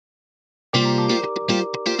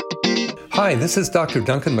Hi, this is Dr.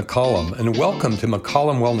 Duncan McCollum, and welcome to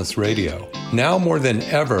McCollum Wellness Radio. Now more than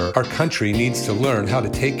ever, our country needs to learn how to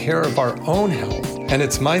take care of our own health, and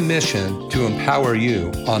it's my mission to empower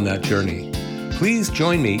you on that journey. Please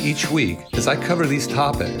join me each week as I cover these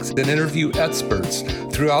topics and interview experts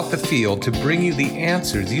throughout the field to bring you the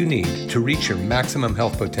answers you need to reach your maximum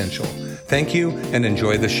health potential. Thank you, and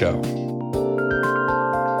enjoy the show.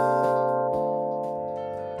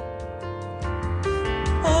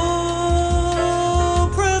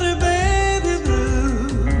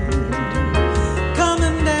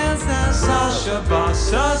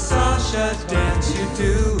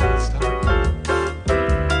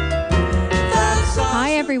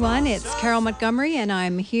 Hi everyone, it's Carol Montgomery and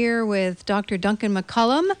I'm here with Dr. Duncan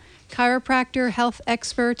McCollum, chiropractor, health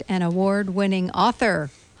expert, and award-winning author.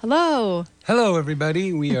 Hello. Hello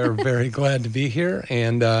everybody, we are very glad to be here,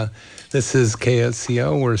 and this is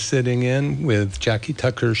KSCO. We're sitting in with Jackie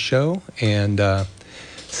Tucker's show and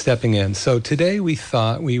stepping in. So today we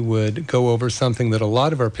thought we would go over something that a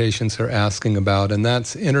lot of our patients are asking about, and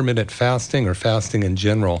that's intermittent fasting or fasting in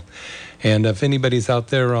general. And if anybody's out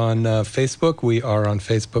there on Facebook, we are on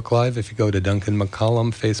Facebook Live. If you go to Duncan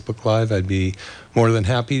McCollum Facebook Live, I'd be more than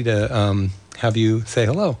happy to have you say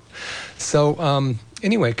hello. So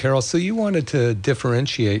anyway, Carol, so you wanted to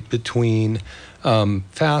differentiate between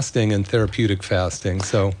fasting and therapeutic fasting.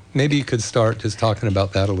 So maybe you could start just talking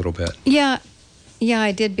about that a little bit. Yeah,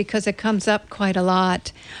 I did, because it comes up quite a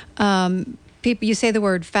lot. People, you say the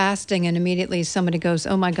word fasting and immediately somebody goes,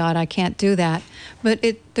 "Oh my God, I can't do that." But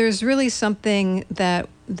there's really something that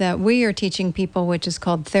we are teaching people, which is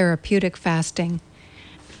called therapeutic fasting.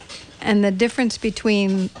 And the difference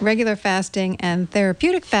between regular fasting and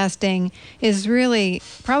therapeutic fasting is really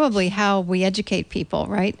probably how we educate people,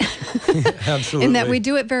 right? Absolutely. In that we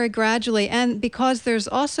do it very gradually. And because there's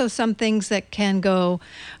also some things that can go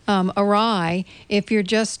awry if you're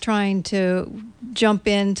just trying to jump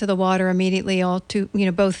into the water immediately,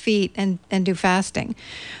 both feet, and do fasting.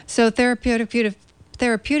 So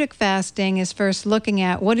therapeutic fasting is first looking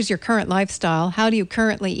at what is your current lifestyle, how do you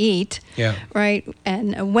currently eat, right,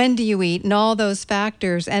 and when do you eat, and all those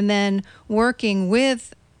factors, and then working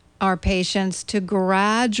with our patients to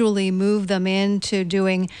gradually move them into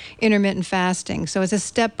doing intermittent fasting. So it's a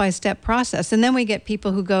step-by-step process. And then we get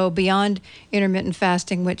people who go beyond intermittent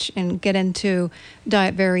fasting, and get into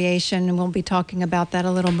diet variation, and we'll be talking about that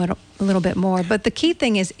a little bit more. But the key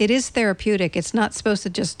thing is it is therapeutic. It's not supposed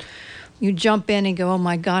to just you jump in and go, "Oh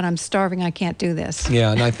my God, I'm starving, I can't do this."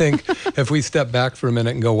 Yeah, and I think if we step back for a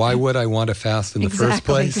minute and go, why would I want to fast in the first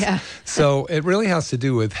place? Yeah. So it really has to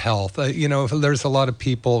do with health. There's a lot of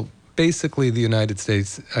people, basically the United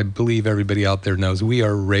States, I believe everybody out there knows, we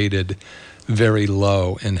are rated very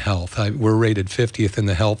low in health. We're rated 50th in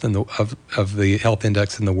the health of the health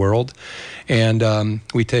index in the world, and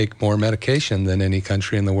we take more medication than any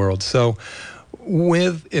country in the world. So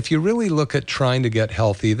if you really look at trying to get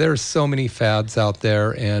healthy, there's so many fads out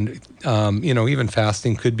there, and even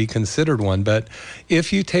fasting could be considered one. But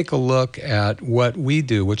if you take a look at what we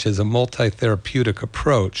do, which is a multi-therapeutic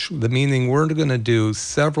approach, the meaning we're going to do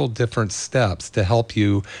several different steps to help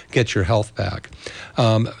you get your health back.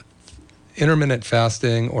 Intermittent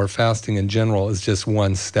fasting or fasting in general is just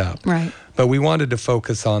one step. Right. But we wanted to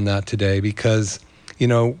focus on that today because,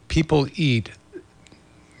 people eat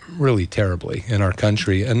really terribly in our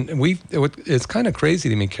country. And it's kind of crazy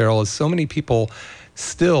to me, Carol, is so many people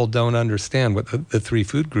still don't understand what the three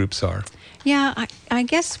food groups are. Yeah, I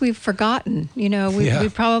guess we've forgotten. We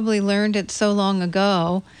probably learned it so long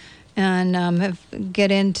ago and have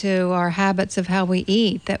get into our habits of how we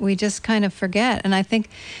eat that we just kind of forget. And I think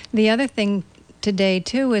the other thing today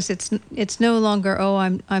too is it's no longer,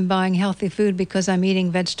 I'm buying healthy food because I'm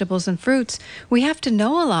eating vegetables and fruits. We have to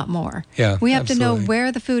know a lot more. Yeah, we have absolutely. to know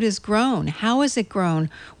where the food is grown, how is it grown,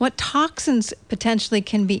 what toxins potentially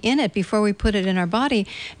can be in it before we put it in our body.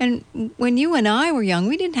 And when you and I were young,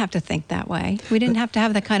 we didn't have to think that way. We didn't have to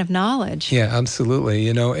have that kind of knowledge. Yeah, absolutely.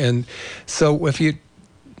 And so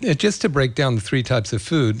just to break down the three types of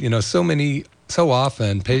food, so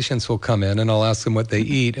often patients will come in and I'll ask them what they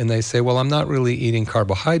eat, and they say, well, I'm not really eating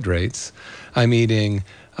carbohydrates. I'm eating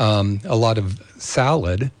a lot of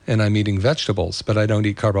salad and I'm eating vegetables, but I don't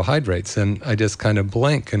eat carbohydrates. And I just kind of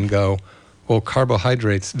blink and go, well,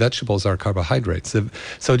 vegetables are carbohydrates.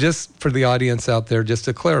 So just for the audience out there, just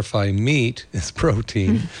to clarify, meat is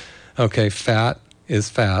protein. Okay, fat is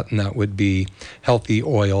fat, and that would be healthy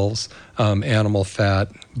oils, animal fat,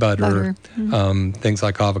 butter. Things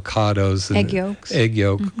like avocados, and egg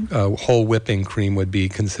yolk, whole whipping cream would be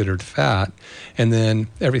considered fat, and then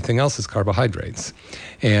everything else is carbohydrates.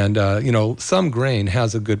 And some grain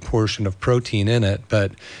has a good portion of protein in it,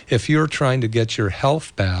 but if you're trying to get your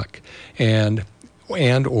health back and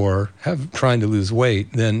or trying to lose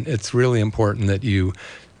weight, then it's really important that you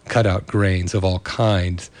cut out grains of all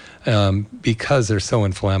kinds because they're so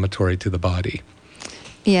inflammatory to the body.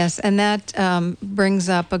 Yes, and that brings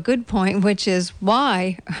up a good point, which is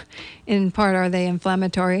why, in part, are they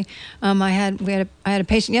inflammatory? I had a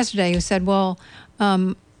patient yesterday who said, "Well,"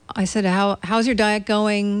 I said, "How's your diet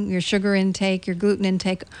going? Your sugar intake, your gluten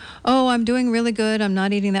intake?" "Oh, I'm doing really good. I'm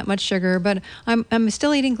not eating that much sugar, but I'm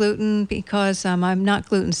still eating gluten because I'm not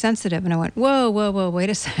gluten sensitive." And I went, "Whoa, wait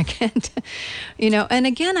a second," And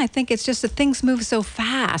again, I think it's just that things move so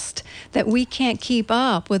fast that we can't keep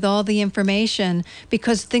up with all the information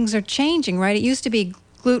because things are changing, right? It used to be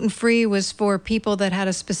gluten-free was for people that had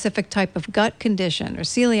a specific type of gut condition or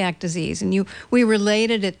celiac disease, and we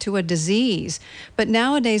related it to a disease. But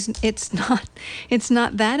nowadays, it's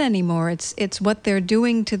not that anymore. It's what they're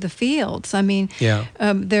doing to the fields. I mean,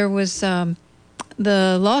 there was the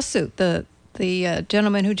lawsuit, the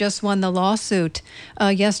gentleman who just won the lawsuit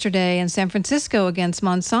yesterday in San Francisco against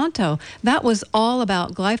Monsanto. That was all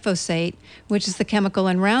about glyphosate, which is the chemical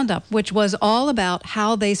in Roundup, which was all about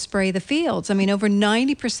how they spray the fields. I mean, over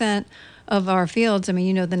 90% of our fields, I mean,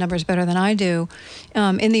 you know the numbers better than I do,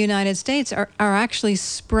 in the United States are actually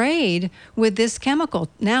sprayed with this chemical.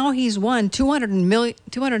 Now he's won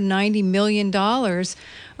 $290 million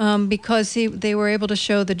because they were able to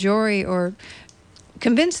show the jury or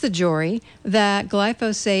convince the jury that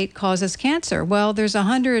glyphosate causes cancer. Well, there's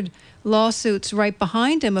 100 lawsuits right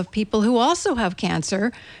behind him of people who also have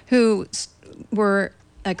cancer who were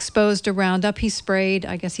exposed to Roundup. He sprayed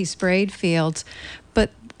fields. But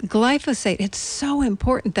glyphosate, it's so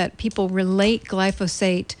important that people relate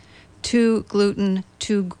glyphosate to gluten,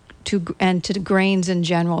 and to grains in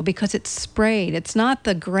general, because it's sprayed. It's not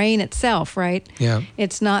the grain itself, right? Yeah.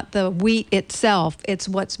 It's not the wheat itself. It's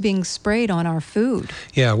what's being sprayed on our food.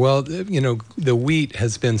 Yeah, well, the wheat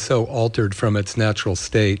has been so altered from its natural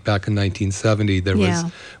state. Back in 1970, there was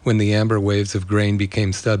when the amber waves of grain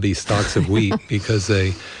became stubby stalks of wheat because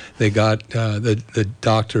they got the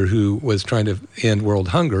doctor who was trying to end world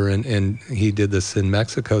hunger, and he did this in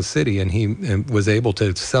Mexico City, and he was able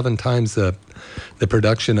to 7 times the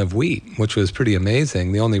production of wheat, which was pretty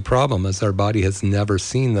amazing. The only problem is our body has never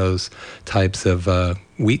seen those types of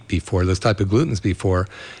wheat before, those type of glutens before.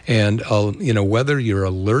 And, whether you're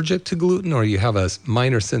allergic to gluten or you have a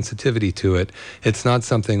minor sensitivity to it, it's not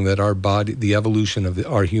something that our body, the evolution of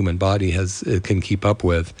our human body can keep up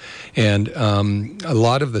with. And a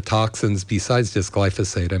lot of the toxins, besides just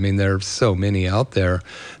glyphosate, I mean, there are so many out there,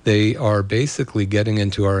 they are basically getting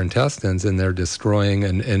into our intestines, and they're destroying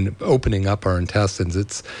and opening up our intestines.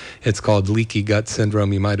 It's called leaky gut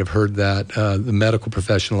syndrome. You might have heard that. The medical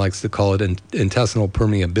profession likes to call it intestinal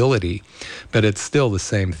permeability, but it's still the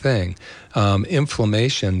same thing.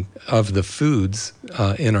 Inflammation of the foods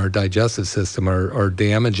in our digestive system are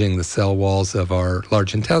damaging the cell walls of our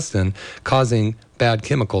large intestine, causing bad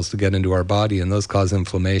chemicals to get into our body, and those cause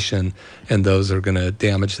inflammation, and those are going to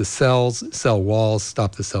damage the cell walls,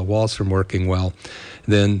 stop the cell walls from working well.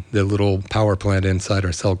 Then the little power plant inside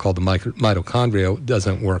our cell called the mitochondria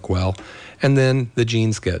doesn't work well, and then the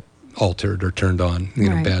genes get altered or turned on,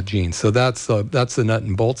 bad genes. So that's the nut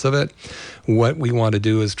and bolts of it. What we want to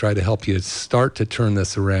do is try to help you start to turn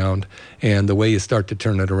this around. And the way you start to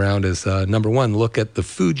turn it around is, number one, look at the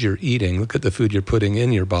food you're eating, look at the food you're putting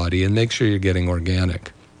in your body, and make sure you're getting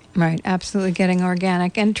organic. Right, absolutely getting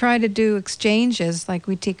organic. And try to do exchanges, like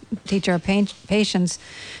we teach our patients,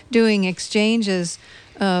 doing exchanges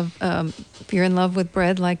of, if you're in love with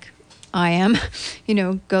bread, like I am,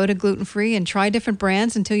 go to gluten-free and try different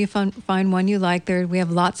brands until you find one you like. We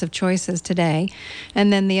have lots of choices today.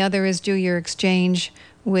 And then the other is do your exchange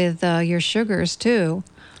with your sugars too.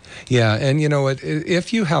 Yeah, and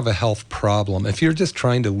if you have a health problem, if you're just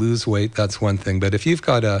trying to lose weight, that's one thing. But if you've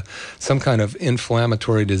got some kind of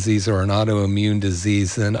inflammatory disease or an autoimmune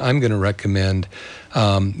disease, then I'm going to recommend,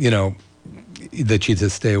 that you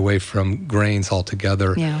just stay away from grains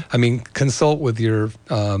altogether. Yeah. I mean, consult with your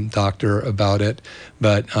doctor about it,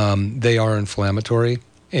 but they are inflammatory.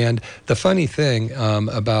 And the funny thing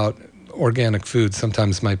about organic food,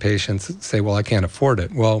 sometimes my patients say, well, I can't afford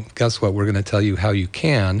it. Well, guess what? We're going to tell you how you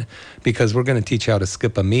can, because we're going to teach you how to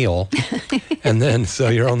skip a meal. And then, so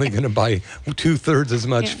you're only going to buy 2/3 as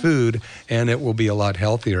much food, and it will be a lot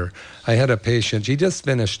healthier. I had a patient, she just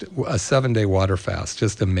finished a 7-day water fast,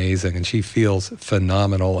 just amazing, and she feels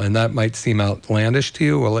phenomenal. And that might seem outlandish to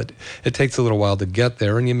you. Well, it takes a little while to get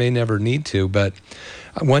there, and you may never need to. But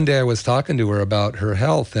one day I was talking to her about her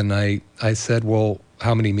health, and I said, well,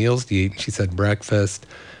 how many meals do you eat? She said, breakfast,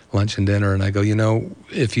 lunch, and dinner. And I go,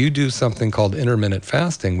 if you do something called intermittent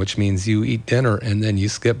fasting, which means you eat dinner and then you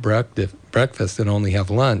skip breakfast and only have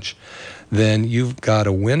lunch, then you've got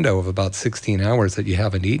a window of about 16 hours that you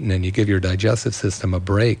haven't eaten, and you give your digestive system a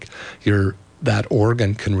break. That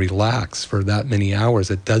organ can relax for that many hours.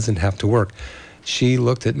 It doesn't have to work. She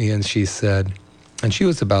looked at me and she said, and she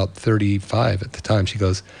was about 35 at the time, she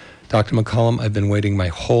goes, Dr. McCollum, I've been waiting my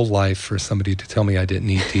whole life for somebody to tell me I didn't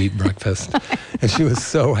need to eat breakfast. And she was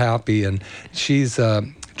so happy. And she's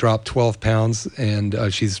dropped 12 pounds, and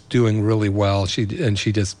she's doing really well. She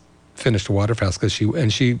just finished a water fast because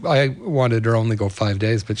I wanted her only go 5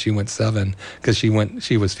 days, but she went 7 because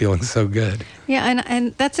she was feeling so good. Yeah,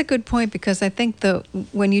 and that's a good point, because I think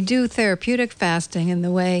when you do therapeutic fasting in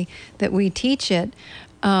the way that we teach it,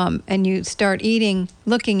 and you start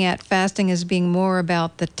looking at fasting as being more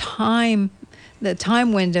about the time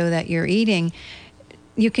window that you're eating,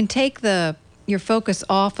 you can take your focus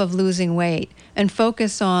off of losing weight and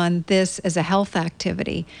focus on this as a health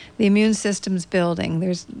activity. The immune system's building.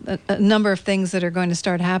 There's a number of things that are going to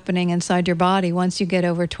start happening inside your body once you get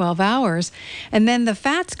over 12 hours. And then the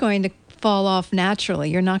fat's going to fall off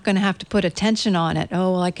naturally. You're not going to have to put attention on it.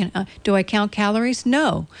 Oh, well, do I count calories?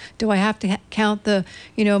 No. Do I have to count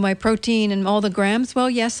my protein and all the grams?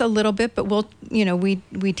 Well, yes, a little bit, but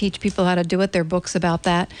we teach people how to do it. There are books about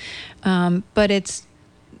that. But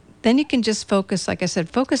then you can just focus, like I said,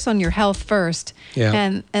 focus on your health first,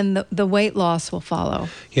 and the weight loss will follow.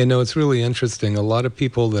 It's really interesting. A lot of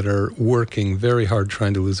people that are working very hard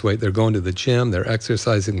trying to lose weight, they're going to the gym, they're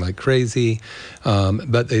exercising like crazy,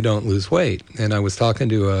 but they don't lose weight. And I was talking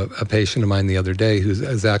to a patient of mine the other day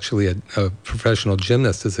who's actually a professional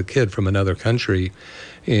gymnast as a kid from another country,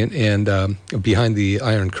 and behind the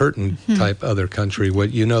Iron Curtain type other country.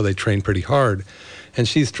 They train pretty hard. And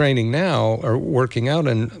she's training now, or working out,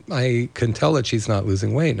 and I can tell that she's not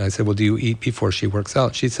losing weight. And I said, well, do you eat before she works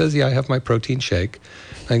out? She says, yeah, I have my protein shake.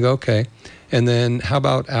 I go, okay. And then how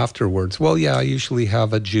about afterwards? Well, yeah, I usually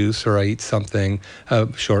have a juice or I eat something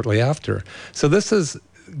shortly after. So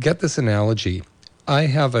get this analogy. I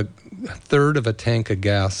have 1/3 of a tank of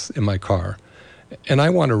gas in my car, and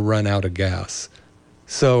I want to run out of gas.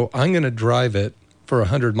 So I'm going to drive it for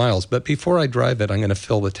 100 miles. But before I drive it, I'm going to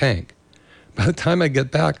fill the tank. By the time I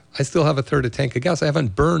get back, I still have 1/3 a tank of gas. I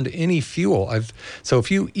haven't burned any fuel. So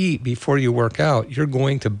if you eat before you work out, you're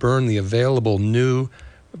going to burn the available new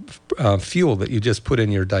fuel that you just put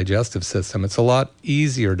in your digestive system. It's a lot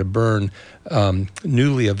easier to burn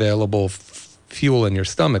newly available fuel in your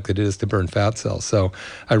stomach than it is to burn fat cells. So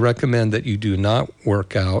I recommend that you do not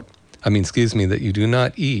that you do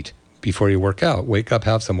not eat before you work out. Wake up,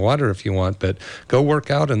 have some water if you want, but go work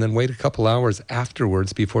out and then wait a couple hours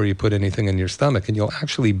afterwards before you put anything in your stomach, and you'll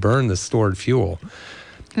actually burn the stored fuel.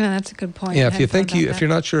 Yeah, that's a good point. Yeah, if you're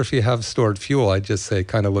not sure if you have stored fuel, I just say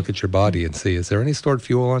kind of look at your body and see, is there any stored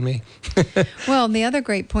fuel on me? Well, the other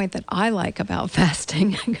great point that I like about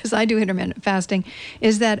fasting, because I do intermittent fasting,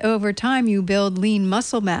 is that over time you build lean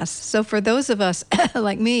muscle mass. So for those of us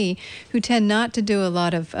like me who tend not to do a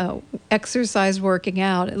lot of exercise working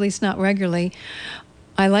out, at least not regularly,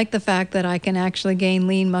 I like the fact that I can actually gain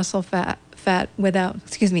lean muscle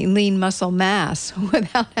lean muscle mass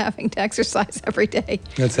without having to exercise every day.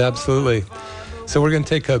 That's absolutely. So we're going to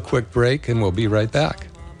take a quick break, and we'll be right back.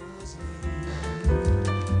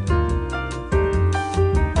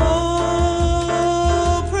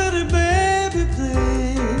 Oh, pretty baby,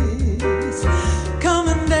 please come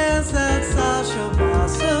and dance that Sasha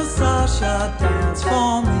dance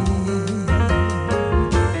for me.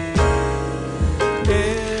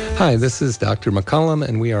 Hi, this is Dr. McCollum,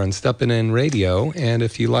 and we are on Steppin' In Radio. And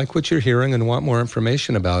if you like what you're hearing and want more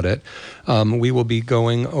information about it, we will be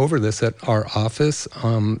going over this at our office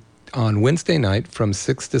on Wednesday night from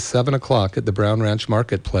 6 to 7 o'clock at the Brown Ranch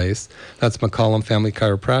Marketplace. That's McCollum Family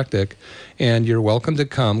Chiropractic. And you're welcome to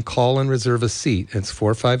come. Call and reserve a seat. It's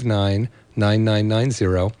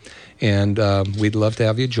 459-9990. And we'd love to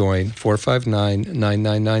have you join,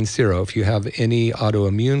 459-9990. If you have any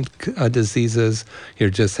autoimmune diseases, you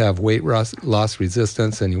just have weight loss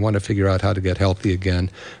resistance, and you want to figure out how to get healthy again,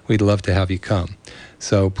 we'd love to have you come.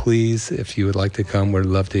 So please, if you would like to come, we'd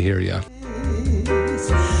love to hear you.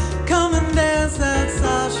 Come and dance that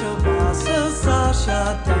Sasha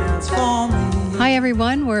dance for me. Hi,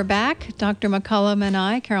 everyone. We're back. Dr. McCullum and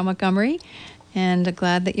I, Carol Montgomery, and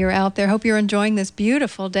glad that you're out there. Hope you're enjoying this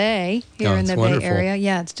beautiful day here in the wonderful. Bay Area.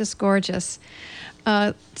 Yeah, it's just gorgeous.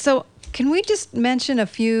 So can we just mention a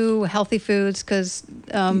few healthy foods? Because,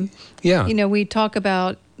 we talk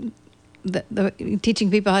about the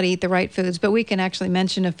teaching people how to eat the right foods, but we can actually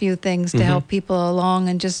mention a few things to help people along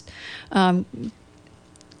and just...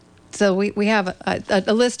 So we have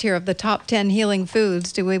a list here of the top 10 healing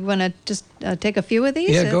foods. Do we want to just take a few of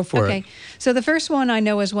these? Yeah, go for it. Okay. So the first one I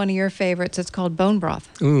know is one of your favorites. It's called bone broth.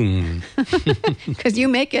 Because you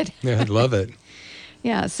make it. Yeah, I love it.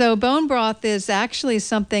 Yeah, so bone broth is actually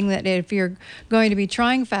something that if you're going to be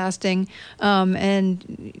trying fasting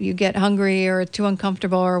and you get hungry or too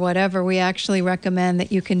uncomfortable or whatever, we actually recommend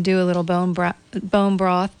that you can do a little bone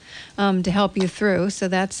broth to help you through. So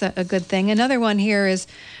that's a good thing. Another one here is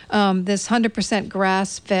this 100%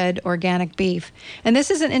 grass-fed organic beef. And this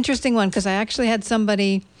is an interesting one because I actually had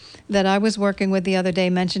somebody that I was working with the other day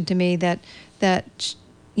mention to me that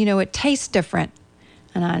it tastes different.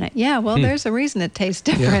 And I there's a reason it tastes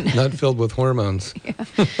different. Yeah, not filled with hormones.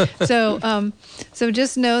 So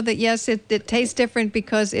just know that, yes, it tastes different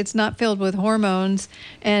because it's not filled with hormones.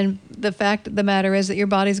 And the fact of the matter is that your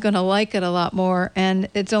body's going to like it a lot more. And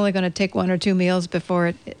it's only going to take 1 or 2 meals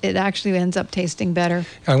before it actually ends up tasting better.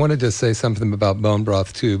 I wanted to say something about bone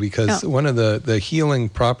broth, too, because one of the healing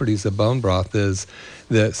properties of bone broth is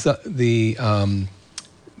the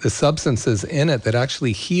substances in it that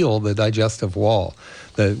actually heal the digestive wall.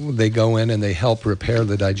 They go in and they help repair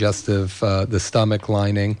the digestive, the stomach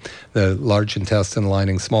lining, the large intestine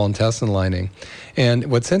lining, small intestine lining.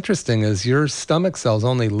 And what's interesting is your stomach cells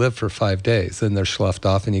only live for 5 days, then they're sloughed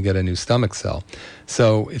off and you get a new stomach cell.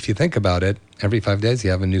 So if you think about it, every 5 days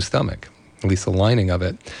you have a new stomach, at least the lining of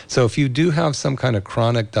it. So if you do have some kind of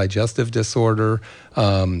chronic digestive disorder,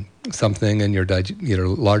 something in your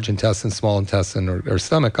large intestine, small intestine, or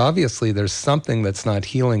stomach, obviously there's something that's not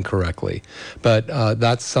healing correctly. But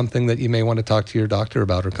that's something that you may want to talk to your doctor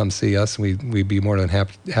about or come see us. We'd be more than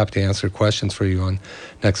happy to answer questions for you on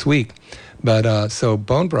next week. But so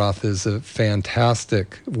bone broth is a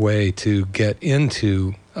fantastic way to get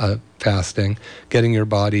into fasting, getting your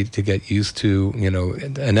body to get used to,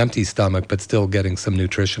 an empty stomach, but still getting some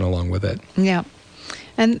nutrition along with it. Yeah.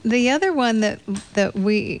 And the other one that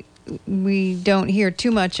we don't hear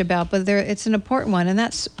too much about, but it's an important one, and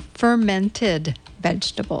that's fermented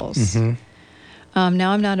vegetables. Mm-hmm.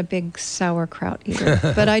 Now, I'm not a big sauerkraut eater,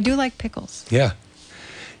 but I do like pickles. Yeah.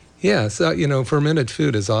 Yeah, so, fermented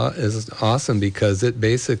food is awesome because it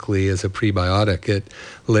basically is a prebiotic. It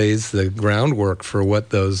lays the groundwork for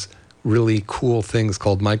what those really cool things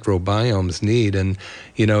called microbiomes need. And,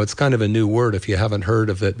 it's kind of a new word if you haven't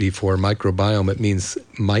heard of it before. Microbiome, it means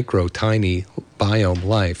micro, tiny, biome,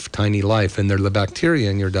 life, tiny life. And they're the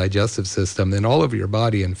bacteria in your digestive system and all over your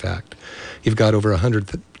body, in fact. You've got over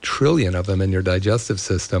 100 trillion of them in your digestive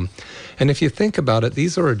system. And if you think about it,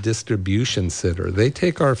 these are a distribution center. They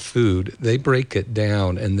take our food, they break it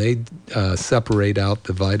down, and they separate out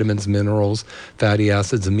the vitamins, minerals, fatty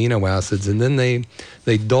acids, amino acids, and then they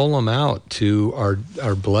dole them out to our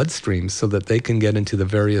bloodstream so that they can get into the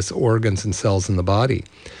various organs and cells in the body.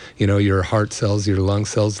 Your heart cells, your lung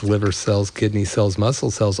cells, liver cells, kidney cells, muscle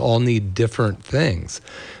cells all need different things.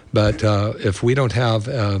 But if we don't have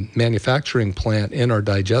a manufacturing plant in our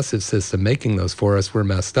digestive system making those for us, we're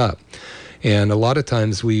messed up. And a lot of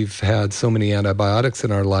times we've had so many antibiotics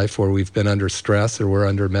in our life where we've been under stress or we're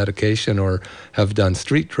under medication or have done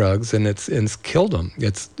street drugs, and it's killed them.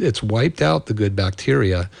 It's wiped out the good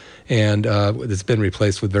bacteria, and it's been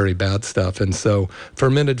replaced with very bad stuff. And so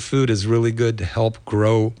fermented food is really good to help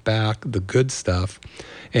grow back the good stuff.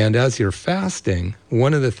 And as you're fasting,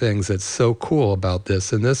 one of the things that's so cool about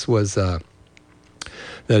this, and this was the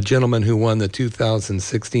gentleman who won the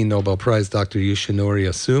 2016 Nobel Prize, Dr. Yoshinori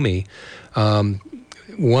Asumi,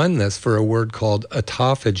 won this for a word called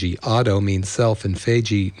autophagy. Auto means self and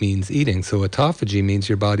phagy means eating. So autophagy means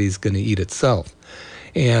your body's going to eat itself.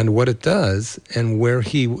 And what it does, and where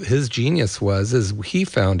his genius was, is he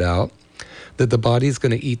found out that the body's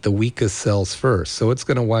going to eat the weakest cells first. So it's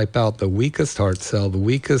going to wipe out the weakest heart cell, the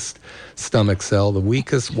weakest stomach cell, the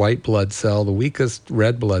weakest white blood cell, the weakest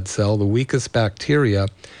red blood cell, the weakest bacteria,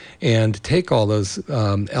 and take all those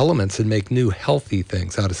elements and make new healthy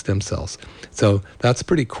things out of stem cells. So that's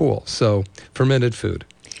pretty cool. So fermented food.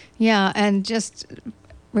 Yeah, and just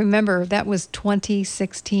remember, that was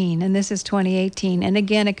 2016, and this is 2018. And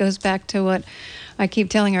again, it goes back to what I keep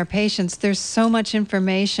telling our patients. There's so much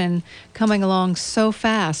information coming along so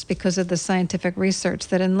fast because of the scientific research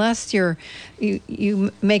that unless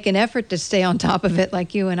you make an effort to stay on top of it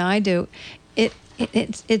like you and I do,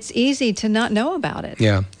 it's easy to not know about it.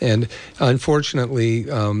 Yeah, and unfortunately,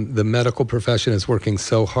 the medical profession is working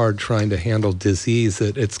so hard trying to handle disease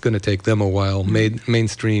that it's going to take them a while,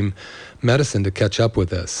 mainstream medicine, to catch up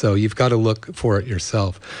with this. So you've got to look for it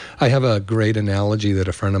yourself. I have a great analogy that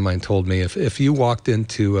a friend of mine told me. If you walked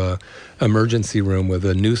into a emergency room with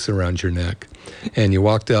a noose around your neck, and you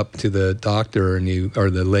walked up to the doctor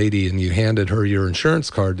or the lady, and you handed her your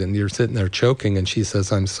insurance card, and you're sitting there choking, and she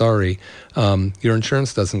says, "I'm sorry, your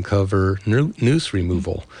insurance doesn't cover noose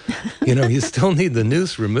removal." You still need the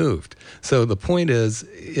noose removed. So the point is,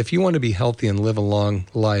 if you want to be healthy and live a long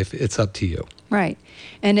life, it's up to you. Right.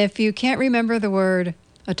 And if you can't remember the word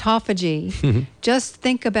autophagy, just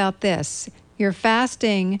think about this. You're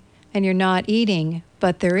fasting and you're not eating,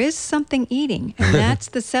 but there is something eating, and that's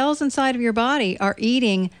the cells inside of your body are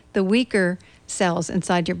eating the weaker cells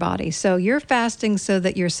inside your body. So you're fasting so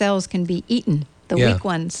that your cells can be eaten, the weak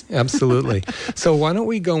ones. Absolutely. So why don't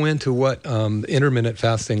we go into what intermittent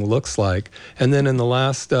fasting looks like, and then in the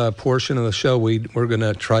last portion of the show, we're going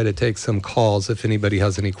to try to take some calls if anybody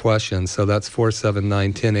has any questions. So that's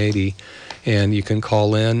 479-1080. And you can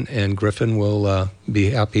call in, and Griffin will be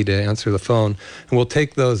happy to answer the phone. And we'll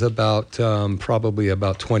take those about probably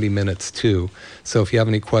about 20 minutes too. So if you have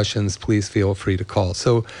any questions, please feel free to call.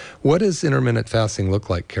 So what does intermittent fasting look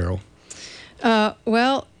like, Carol?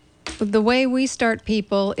 Well, the way we start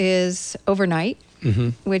people is overnight,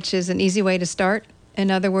 which is an easy way to start. In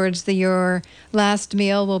other words, your last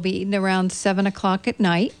meal will be eaten around 7 o'clock at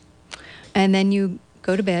night, and then you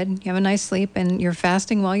go to bed, you have a nice sleep, and you're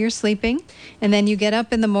fasting while you're sleeping. And then you get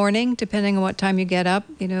up in the morning, depending on what time you get up,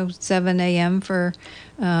 7 a.m.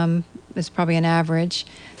 is probably an average.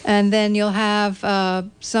 And then you'll have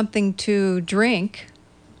something to drink,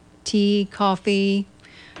 tea, coffee,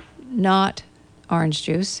 not orange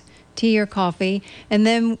juice, tea or coffee. And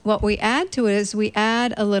then what we add to it is we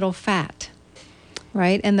add a little fat,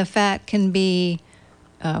 right? And the fat can be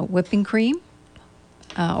whipping cream,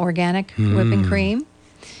 organic whipping cream.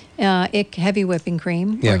 Heavy whipping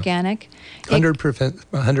cream, organic.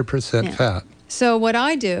 100% fat. So what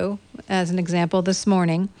I do, as an example, this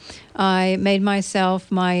morning, I made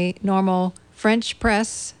myself my normal French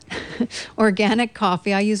press organic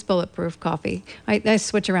coffee. I use bulletproof coffee. I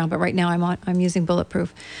switch around, but right now I'm using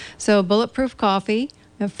bulletproof. So bulletproof coffee,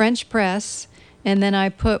 a French press, and then I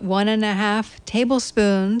put 1.5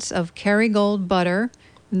 tablespoons of Kerrygold butter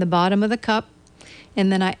in the bottom of the cup. And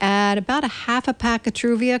then I add about 1/2 pack of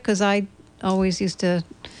Truvia, because I always used to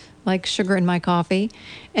like sugar in my coffee.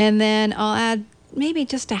 And then I'll add maybe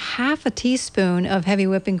just 1/2 teaspoon of heavy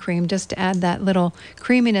whipping cream, just to add that little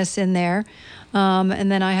creaminess in there. And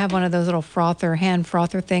then I have one of those little hand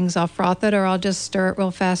frother things. I'll froth it, or I'll just stir it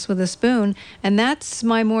real fast with a spoon. And that's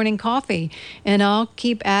my morning coffee. And I'll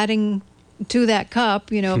keep adding to that cup,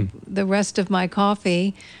 the rest of my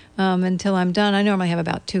coffee until I'm done. I normally have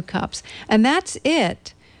about 2 cups. And that's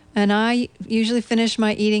it. And I usually finish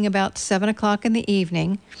my eating about 7 o'clock in the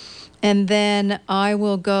evening. And then I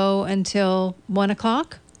will go until 1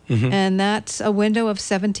 o'clock. And that's a window of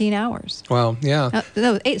 17 hours. Wow, yeah.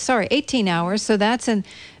 18 hours. So that's an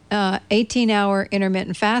 18-hour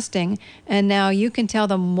intermittent fasting. And now you can tell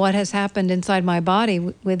them what has happened inside my body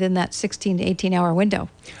within that 16 to 18-hour window.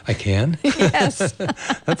 I can? Yes.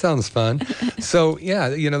 That sounds fun. So, yeah,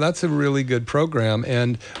 that's a really good program.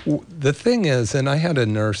 And the thing is, and I have a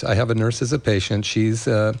nurse as a patient. She's,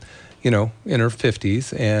 in her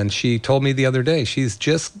 50s. And she told me the other day,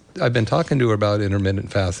 I've been talking to her about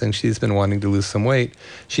intermittent fasting. She's been wanting to lose some weight.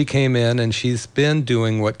 She came in and she's been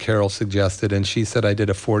doing what Carol suggested. And she said, I did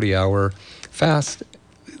a 40-hour fast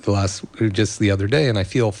just the other day, and I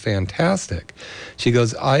feel fantastic. She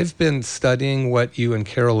goes, I've been studying what you and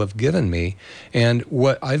Carol have given me, and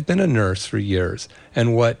I've been a nurse for years,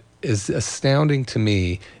 and what is astounding to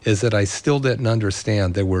me is that I still didn't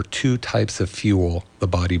understand there were 2 types of fuel the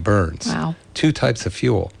body burns. Wow. 2 types of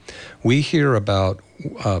fuel. We hear about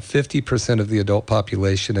 50% of the adult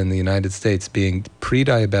population in the United States being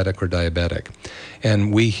pre-diabetic or diabetic.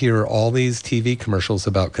 And we hear all these TV commercials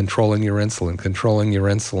about controlling your insulin,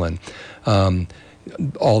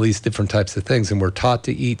 all these different types of things. And we're taught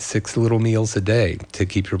to eat 6 little meals a day to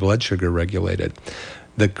keep your blood sugar regulated.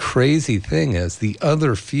 The crazy thing is the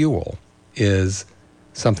other fuel is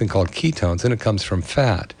something called ketones, and it comes from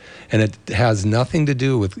fat. And it has nothing to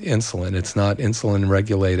do with insulin. It's not insulin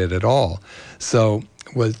regulated at all. So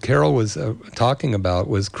what Carol was talking about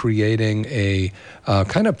was creating a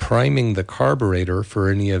kind of priming the carburetor for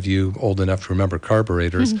any of you old enough to remember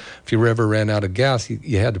carburetors. If you ever ran out of gas,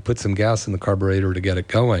 you had to put some gas in the carburetor to get it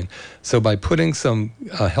going. So by putting some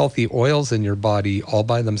healthy oils in your body all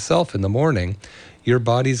by themselves in the morning, your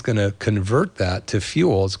body's going to convert that to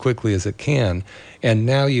fuel as quickly as it can. And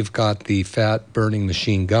now you've got the fat burning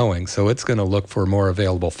machine going. So it's going to look for more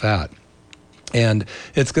available fat. And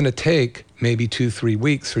it's going to take maybe 2-3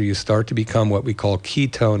 weeks for you start to become what we call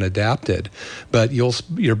ketone adapted. But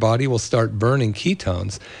your body will start burning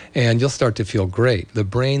ketones, and you'll start to feel great. The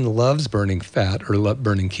brain loves burning fat or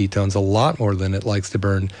burning ketones a lot more than it likes to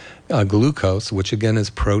burn glucose, which again is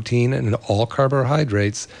protein and all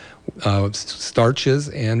carbohydrates, starches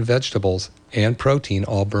and vegetables and protein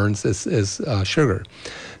all burns as sugar.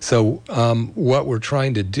 So what we're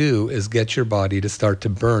trying to do is get your body to start to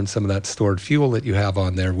burn some of that stored fuel that you have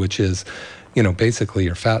on there, which is, basically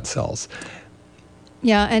your fat cells.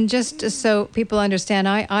 Yeah, and just so people understand,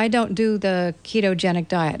 I don't do the ketogenic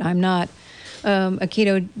diet. I'm not a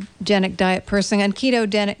ketogenic diet person, and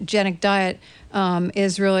ketogenic diet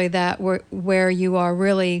is really that where you are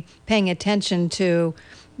really paying attention to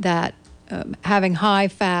that having high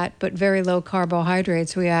fat but very low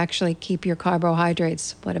carbohydrates. We actually keep your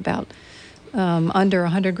carbohydrates, under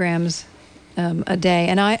 100 grams a day.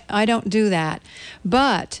 And I don't do that.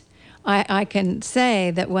 But I can say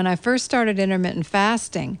that when I first started intermittent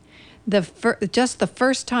fasting, just the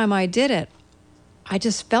first time I did it, I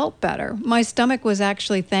just felt better. My stomach was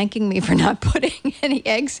actually thanking me for not putting any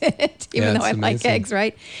eggs in it, even though I like eggs,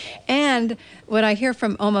 right? And what I hear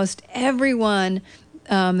from almost everyone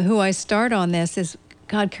who I start on this is,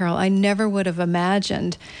 God, Carol, I never would have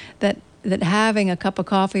imagined that having a cup of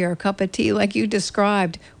coffee or a cup of tea, like you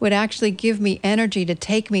described, would actually give me energy to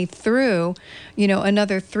take me through,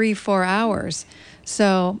 another 3-4 hours.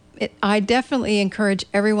 So I definitely encourage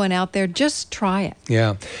everyone out there, just try it.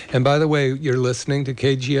 Yeah. And by the way, you're listening to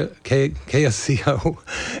KSCO,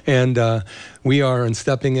 and we are on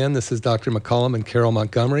Stepping In. This is Dr. McCollum and Carol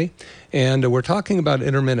Montgomery, and we're talking about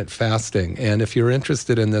intermittent fasting. And if you're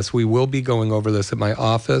interested in this, we will be going over this at my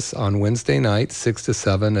office on Wednesday night, 6 to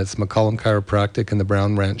 7. It's McCollum Chiropractic in the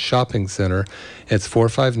Brown Ranch Shopping Center. It's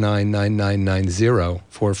 459-9990,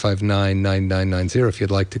 459-9990 if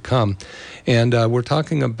you'd like to come. And we're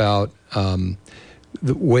talking about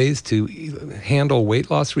the ways to handle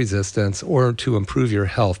weight loss resistance or to improve your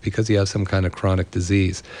health because you have some kind of chronic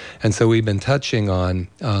disease. And so we've been touching on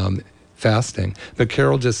fasting, but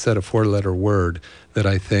Carol just said a 4-letter word that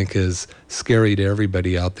I think is scary to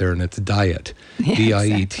everybody out there, and it's diet,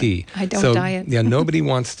 D-I-E-T. Exactly. I don't diet. Yeah, nobody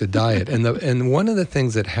wants to diet. And one of the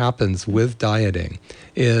things that happens with dieting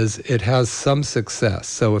is it has some success.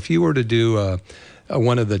 So if you were to do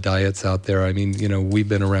one of the diets out there, I mean, we've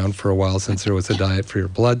been around for a while since there was a diet for your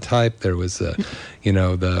blood type. There was the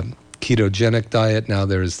ketogenic diet. Now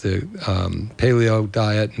there's the paleo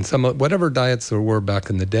diet and whatever diets there were back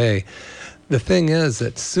in the day. The thing is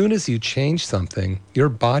that as soon as you change something, your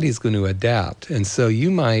body's going to adapt. And so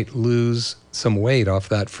you might lose some weight off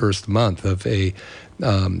that first month of a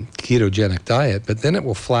ketogenic diet, but then it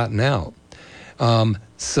will flatten out.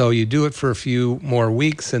 So you do it for a few more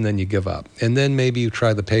weeks and then you give up. And then maybe you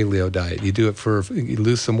try the paleo diet. You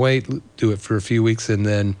lose some weight, do it for a few weeks, and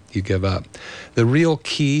then you give up. The real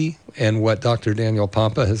key, and what Dr. Daniel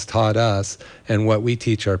Pompa has taught us and what we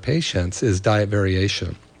teach our patients, is diet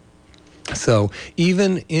variation. So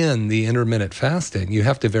even in the intermittent fasting, you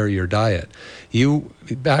have to vary your diet.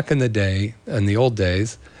 Back in the day, in the old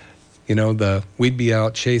days, we'd be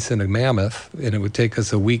out chasing a mammoth, and it would take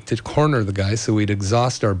us a week to corner the guy, so we'd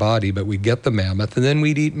exhaust our body, but we'd get the mammoth, and then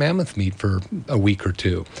we'd eat mammoth meat for a week or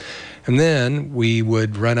two. And then we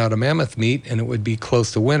would run out of mammoth meat, and it would be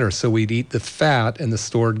close to winter, so we'd eat the fat and the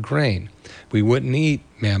stored grain. We wouldn't eat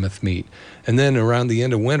mammoth meat. And then around the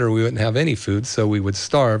end of winter, we wouldn't have any food, so we would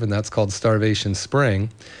starve, and that's called starvation spring.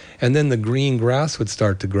 And then the green grass would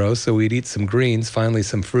start to grow, so we'd eat some greens, finally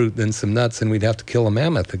some fruit, then some nuts, and we'd have to kill a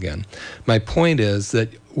mammoth again. My point is that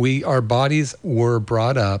our bodies were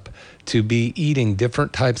brought up to be eating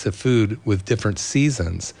different types of food with different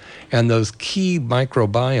seasons. And those key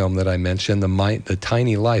microbiome that I mentioned, the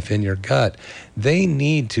tiny life in your gut, they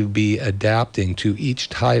need to be adapting to each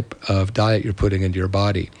type of diet you're putting into your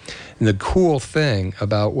body. And the cool thing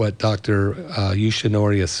about what Dr.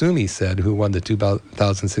 Yoshinori Asumi said, who won the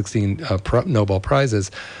 2016 Nobel Prizes,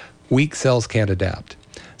 weak cells can't adapt.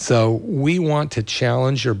 So we want to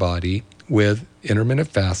challenge your body with intermittent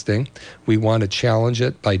fasting, we want to challenge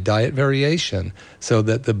it by diet variation so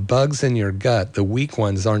that the bugs in your gut, the weak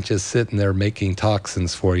ones, aren't just sitting there making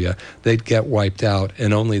toxins for you. They'd get wiped out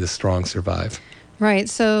and only the strong survive. Right.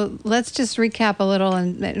 So let's just recap a little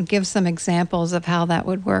and give some examples of how that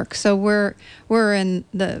would work. So we're in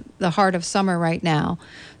the heart of summer right now.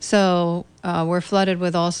 So we're flooded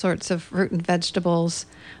with all sorts of fruit and vegetables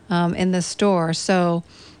in the store. So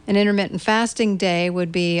an intermittent fasting day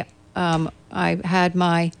would be I had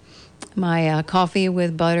my coffee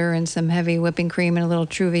with butter and some heavy whipping cream and a little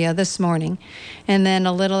Truvia this morning. And then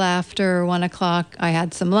a little after 1 o'clock, I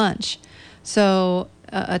had some lunch. So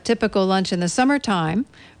a typical lunch in the summertime,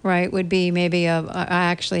 right, would be maybe I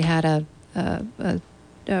actually had a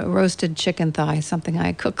roasted chicken thigh, something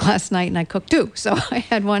I cooked last night, and I cooked two. So I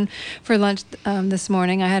had one for lunch this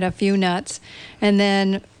morning. I had a few nuts, and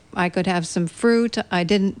then I could have some fruit. I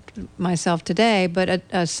didn't myself today, but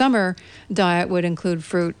a summer diet would include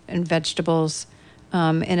fruit and vegetables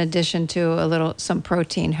in addition to some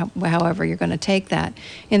protein, however you're going to take that.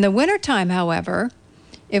 In the wintertime, however,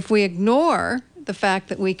 if we ignore the fact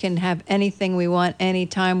that we can have anything we want,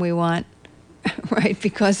 anytime we want, right,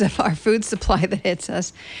 because of our food supply that hits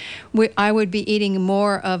us, I would be eating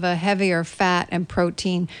more of a heavier fat and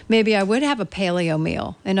protein. Maybe I would have a paleo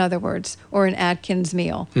meal, in other words, or an Atkins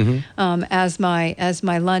meal as my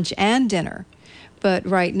lunch and dinner. But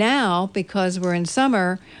right now, because we're in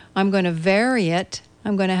summer, I'm going to vary it.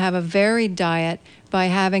 I'm going to have a varied diet by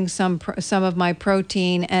having some of my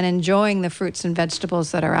protein and enjoying the fruits and vegetables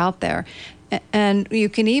that are out there. And you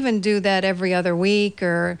can even do that every other week,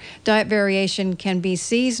 or diet variation can be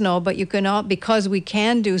seasonal, but you can because we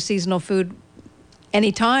can do seasonal food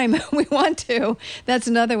anytime we want to. That's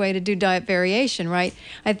another way to do diet variation, right?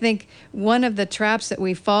 I think one of the traps that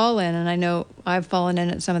we fall in, and I know I've fallen in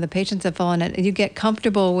it, some of the patients have fallen in it, you get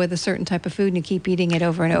comfortable with a certain type of food and you keep eating it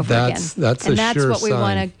over and over again. That's what we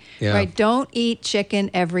want to, yeah. Right? Don't eat chicken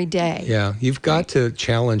every day. Yeah, you've got to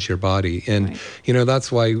challenge your body. And,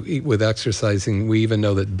 that's why with exercising, we even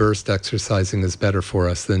know that burst exercising is better for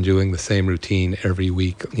us than doing the same routine every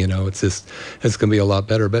week. It's going to be a lot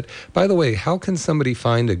better. But by the way, how can somebody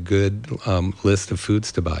find a good list of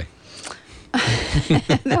foods to buy?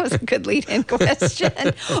 That was a good lead-in question.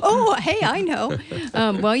 Oh, hey, I know.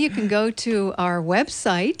 Well, you can go to our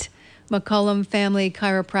website,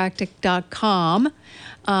 McCullumFamilyChiropractic.com.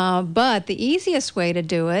 But the easiest way to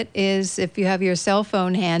do it is if you have your cell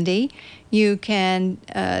phone handy, you can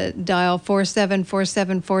dial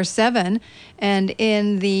 474747, and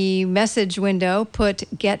in the message window, put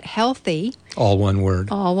 "Get Healthy." All one word.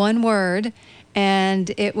 All one word.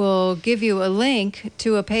 And it will give you a link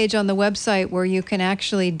to a page on the website where you can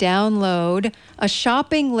actually download a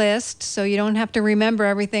shopping list, so you don't have to remember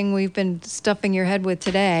everything we've been stuffing your head with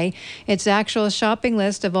today. It's actual shopping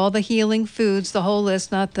list of all the healing foods, the whole list,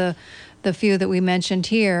 not the few that we mentioned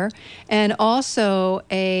here, and also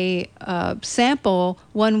a sample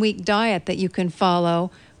 1-week diet that you can follow,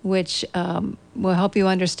 which will help you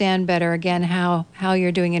understand better, again, how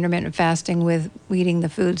you're doing intermittent fasting with eating the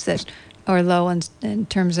foods that are low in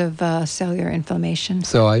terms of cellular inflammation.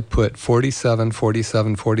 So I put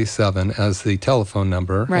 474747 as the telephone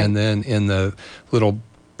number, right. And then in the little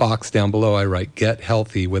box down below, I write "Get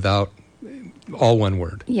Healthy" without all one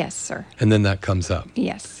word. Yes, sir. And then that comes up.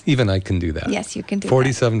 Yes. Even I can do that. Yes, you can do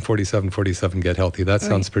 474747, Get Healthy. That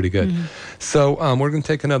sounds pretty good. Mm-hmm. So we're going to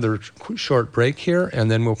take another short break here,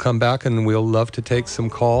 and then we'll come back, and we'll love to take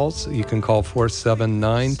some calls. You can call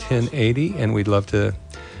 479-1080, and we'd love to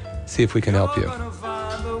see if we can help you. You're gonna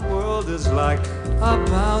find the world is like a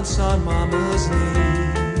bounce on mama's knee.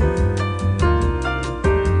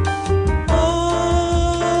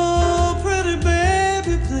 Oh, pretty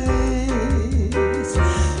baby, please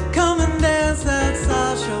come and dance that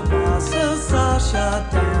Sasha Bossa Sasha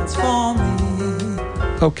dance for me.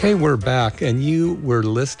 Okay, we're back, and you were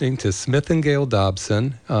listening to Smith and Gail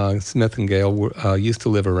Dobson. Smith and Gail used to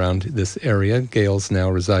live around this area. Gail's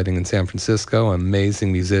now residing in San Francisco,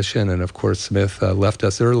 amazing musician, and of course Smith left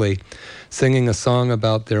us early singing a song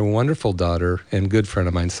about their wonderful daughter and good friend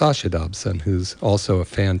of mine, Sasha Dobson, who's also a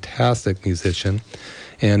fantastic musician.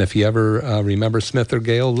 And if you ever remember Smith or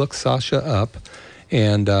Gail, look Sasha up,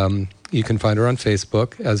 and you can find her on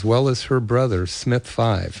Facebook, as well as her brother, Smith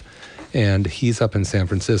 5. And he's up in San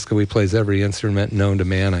Francisco. He plays every instrument known to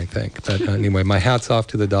man, I think. But anyway, my hat's off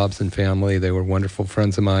to the Dobson family. They were wonderful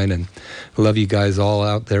friends of mine, and I love you guys all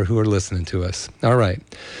out there who are listening to us. All right.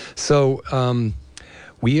 So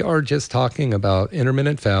we are just talking about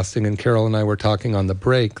intermittent fasting, and Carol and I were talking on the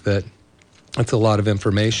break that That's a lot of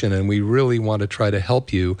information, and we really want to try to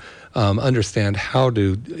help you understand how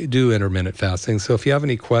to do intermittent fasting. So if you have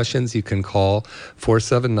any questions, you can call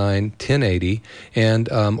 479-1080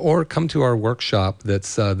 and or come to our workshop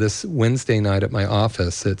that's this Wednesday night at my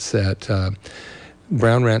office. It's at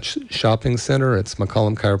Brown Ranch Shopping Center. It's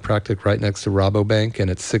McCollum Chiropractic right next to Rabobank,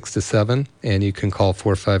 and it's 6 to 7, and you can call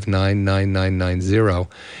 459-9990.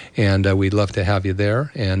 And we'd love to have you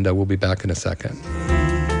there, and we'll be back in a second.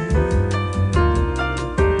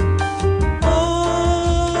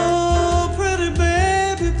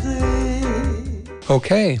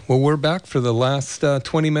 Okay, well, we're back for the last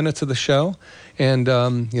 20 minutes of the show. And,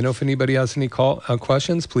 if anybody has any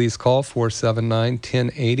questions, please call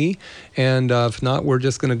 479-1080. And if not, we're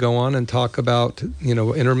just going to go on and talk about,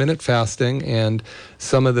 intermittent fasting and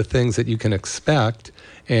some of the things that you can expect.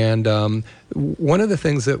 And one of the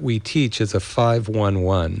things that we teach is a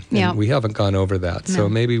 511. Yeah. We haven't gone over that. No. So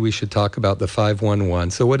maybe we should talk about the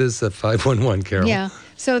 511. So what is the 511, Carol? Yeah.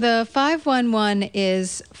 So the 511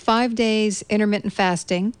 is 5 days intermittent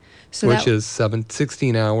fasting. So which is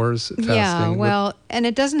 16 hours fasting. Yeah, well, and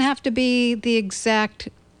it doesn't have to be the exact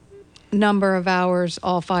number of hours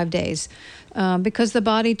all 5 days. Because the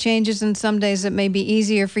body changes, and some days it may be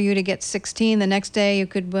easier for you to get 16. The next day you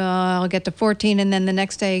could, I'll get to 14, and then the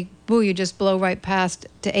next day, you just blow right past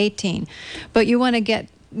to 18. But you want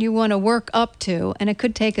to work up to, and it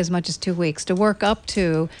could take as much as 2 weeks, to work up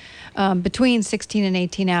to between 16 and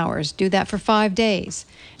 18 hours. Do that for 5 days.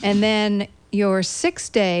 And then your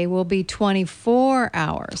 6th day will be 24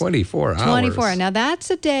 hours. 24 hours? 24. Now, that's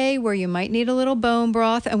a day where you might need a little bone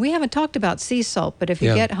broth. And we haven't talked about sea salt, but if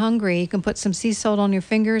you get hungry, you can put some sea salt on your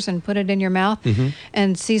fingers and put it in your mouth. Mm-hmm.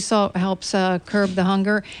 And sea salt helps curb the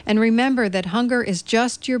hunger. And remember that hunger is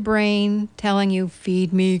just your brain telling you,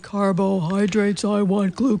 feed me carbohydrates, I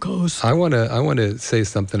want glucose. I want to say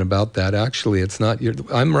something about that. Actually, it's not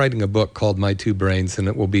I'm writing a book called My Two Brains, and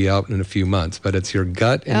it will be out in a few months, but it's your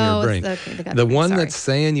gut and your brain. The one that's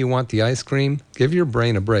saying you want the ice cream, give your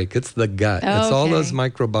brain a break. It's the gut. Okay. It's all those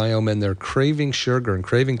microbiome, and they're craving sugar and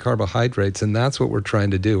craving carbohydrates, and that's what we're trying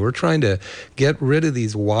to do. We're trying to get rid of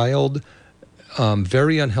these wild,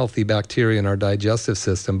 very unhealthy bacteria in our digestive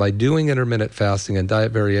system. By doing intermittent fasting and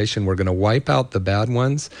diet variation, we're going to wipe out the bad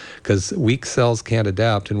ones because weak cells can't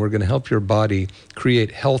adapt, and we're going to help your body create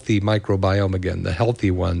healthy microbiome again, the healthy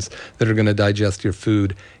ones that are going to digest your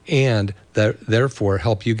food and therefore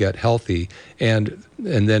help you get healthy. And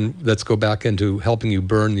then let's go back into helping you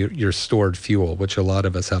burn your stored fuel, which a lot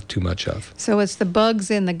of us have too much of. So it's the bugs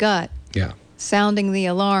in the gut sounding the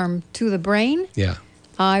alarm to the brain. Yeah.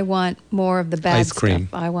 I want more of the bad ice cream.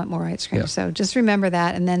 stuff. I want more ice cream. Yeah. So just remember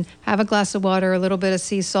that, and then have a glass of water, a little bit of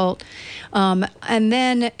sea salt, and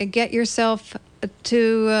then get yourself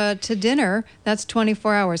to dinner. That's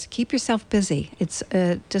 24 hours. Keep yourself busy. It's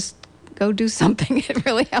just go do something. It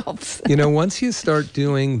really helps. Once you start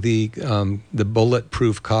doing the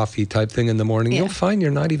bulletproof coffee type thing in the morning, you'll find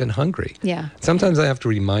you're not even hungry. Yeah. Sometimes I have to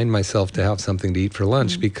remind myself to have something to eat for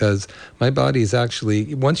lunch because my body is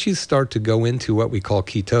actually, once you start to go into what we call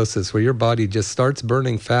ketosis, where your body just starts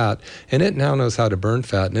burning fat, and it now knows how to burn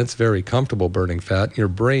fat, and it's very comfortable burning fat. Your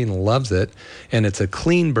brain loves it, and it's a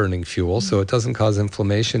clean burning fuel, so it doesn't cause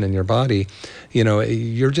inflammation in your body.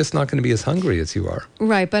 You're just not going to be as hungry as you are.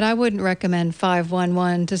 Right, but I wouldn't recommend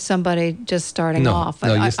 511 to somebody just starting off.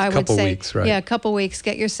 No, just I a couple would say, weeks, right? Yeah, a couple weeks.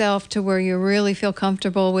 Get yourself to where you really feel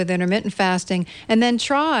comfortable with intermittent fasting, and then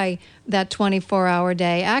try that 24-hour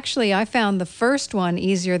day. Actually, I found the first one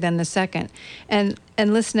easier than the second. And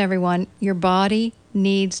listen, everyone, your body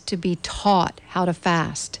needs to be taught how to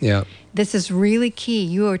fast. Yeah. This is really key.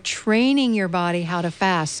 You are training your body how to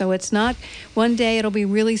fast. So it's not one day it'll be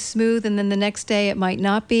really smooth, and then the next day it might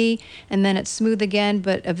not be, and then it's smooth again,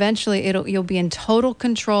 but eventually you'll be in total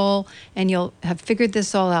control and you'll have figured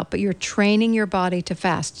this all out, but you're training your body to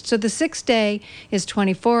fast. So the 6th day is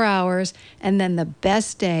 24 hours, and then the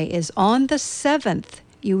best day is on the 7th.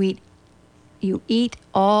 You eat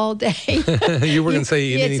all day. You were going to say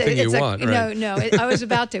eat anything you want, right? No, I was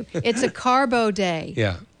about to. It's a carbo day.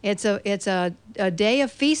 Yeah. It's a day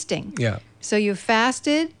of feasting. Yeah. So you've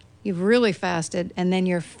fasted, you've really fasted, and then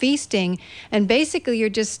you're feasting. And basically you're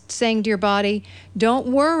just saying to your body, don't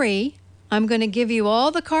worry, I'm going to give you all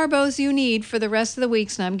the carbos you need for the rest of the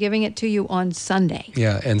weeks, and I'm giving it to you on Sunday.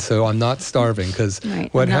 Yeah, and so I'm not starving because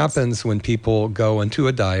what happens when people go into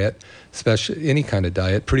a diet, especially any kind of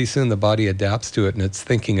diet, pretty soon the body adapts to it and it's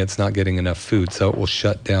thinking it's not getting enough food, so it will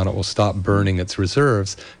shut down, it will stop burning its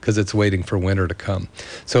reserves because it's waiting for winter to come.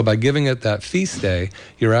 So by giving it that feast day,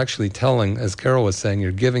 you're actually telling, as Carol was saying,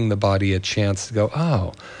 you're giving the body a chance to go,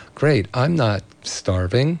 oh, great, I'm not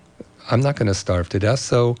starving. I'm not going to starve to death,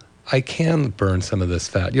 so I can burn some of this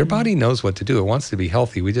fat. Your body knows what to do. It wants to be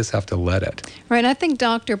healthy. We just have to let it. Right. And I think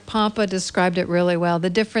Dr. Pompa described it really well. The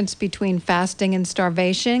difference between fasting and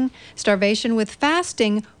starvation. Starvation, with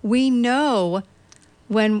fasting, we know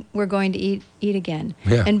when we're going to eat again.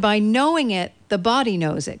 Yeah. And by knowing it, the body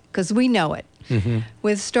knows it because we know it. Mm-hmm.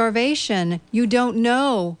 With starvation, you don't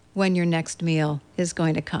know when your next meal is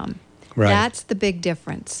going to come. Right. That's the big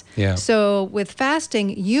difference. Yeah. So with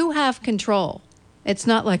fasting, you have control. It's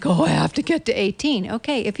not like, I have to get to 18.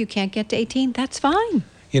 Okay, if you can't get to 18, that's fine.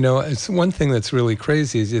 It's one thing that's really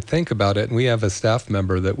crazy is you think about it, and we have a staff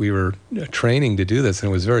member that we were training to do this, and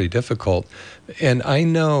it was very difficult. And I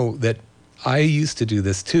know that I used to do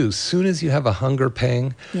this too. As soon as you have a hunger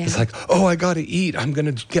pang, it's like, I got to eat. I'm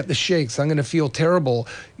going to get the shakes. I'm going to feel terrible.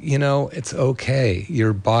 It's okay.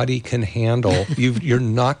 Your body can handle. You're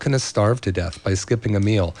not going to starve to death by skipping a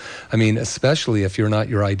meal. I mean, especially if you're not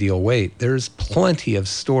your ideal weight. There's plenty of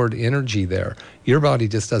stored energy there. Your body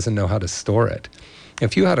just doesn't know how to store it.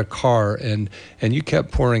 If you had a car and you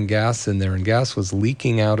kept pouring gas in there and gas was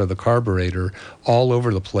leaking out of the carburetor all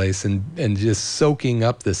over the place and just soaking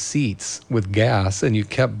up the seats with gas, and you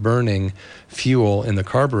kept burning fuel in the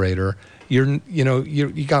carburetor, you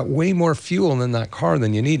got way more fuel in that car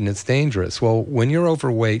than you need, and it's dangerous. Well, when you're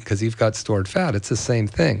overweight because you've got stored fat, it's the same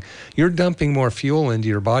thing. You're dumping more fuel into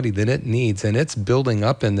your body than it needs, and it's building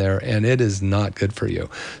up in there, and it is not good for you.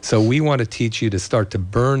 So we want to teach you to start to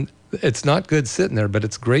burn. It's not good sitting there, but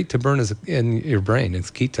it's great to burn in your brain. It's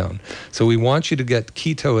ketone. So we want you to get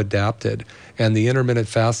keto adapted, and the intermittent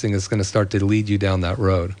fasting is going to start to lead you down that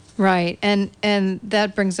road. Right. And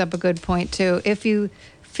that brings up a good point, too. If you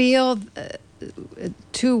feel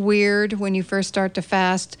too weird when you first start to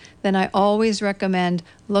fast, then I always recommend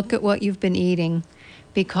look at what you've been eating,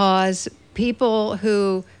 because people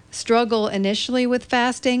who struggle initially with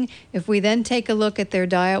fasting, if we then take a look at their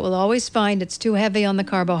diet, we'll always find it's too heavy on the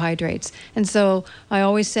carbohydrates. And so I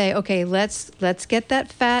always say, okay, let's get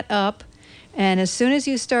that fat up. And as soon as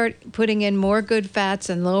you start putting in more good fats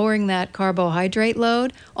and lowering that carbohydrate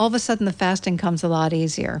load, all of a sudden the fasting comes a lot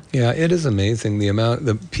easier. Yeah, it is amazing the amount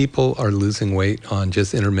that people are losing weight on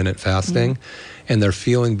just intermittent fasting, and they're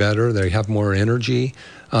feeling better. They have more energy.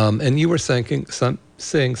 And you were saying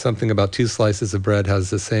something about 2 slices of bread has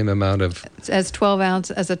the same amount of as a 12-ounce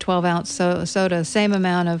soda, same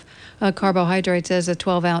amount of carbohydrates as a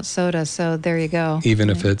 12-ounce soda. So there you go. Even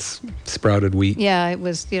if it's sprouted wheat. Yeah, it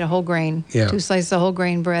was whole grain. Yeah. 2 slices of whole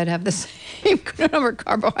grain bread have the same number of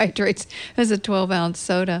carbohydrates as a 12-ounce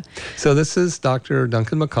soda. So this is Dr.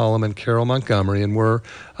 Duncan McCollum and Carol Montgomery, and we're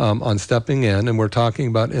on Stepping In, and we're talking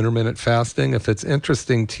about intermittent fasting. If it's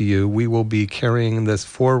interesting to you, we will be carrying this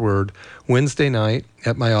forward Wednesday night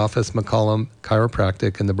at my office, McCollum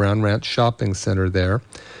Chiropractic, in the Brown Ranch Shopping Center there.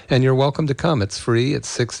 And you're welcome to come. It's free. It's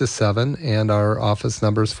 6 to 7, and our office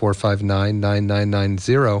number is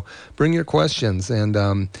 459-9990. Bring your questions and,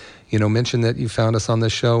 mention that you found us on the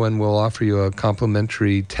show, and we'll offer you a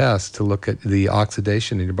complimentary test to look at the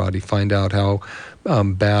oxidation in your body, find out how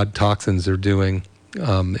bad toxins are doing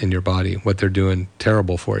in your body, what they're doing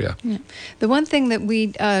terrible for you. Yeah. The one thing that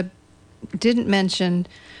we didn't mention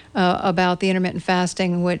about the intermittent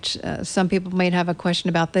fasting, which some people might have a question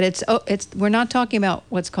about, that we're not talking about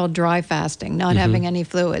what's called dry fasting, not having any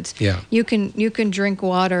fluids. Yeah. You can drink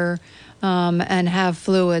water and have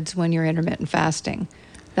fluids when you're intermittent fasting.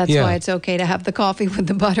 That's why it's okay to have the coffee with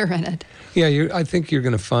the butter in it. Yeah, I think you're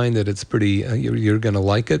going to find that it's pretty, you're going to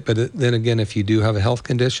like it. But then again, if you do have a health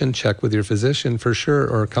condition, check with your physician for sure,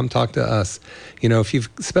 or come talk to us.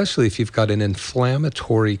 Especially if you've got an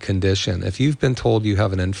inflammatory condition. If you've been told you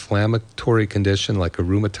have an inflammatory condition like a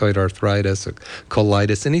rheumatoid arthritis, or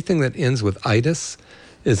colitis, anything that ends with itis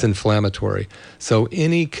is inflammatory. So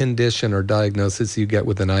any condition or diagnosis you get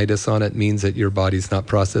with an itis on it means that your body's not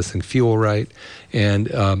processing fuel right, and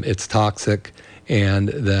it's toxic, and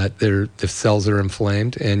that the cells are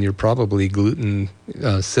inflamed, and you're probably gluten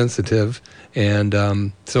sensitive. And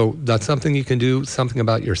so that's something you can do something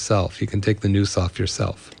about yourself. You can take the noose off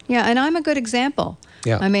yourself. Yeah, and I'm a good example.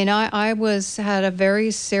 Yeah. I mean, I had a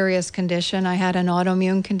very serious condition. I had an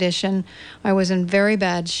autoimmune condition. I was in very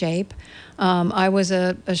bad shape. I was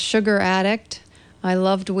a sugar addict. I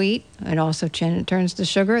loved wheat. It also turns to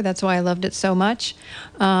sugar. That's why I loved it so much.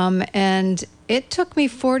 And it took me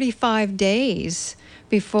 45 days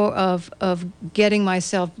before of getting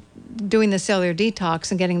myself doing the cellular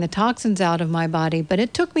detox and getting the toxins out of my body. But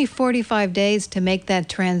it took me 45 days to make that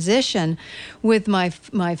transition with my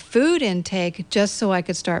food intake, just so I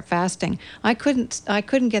could start fasting. I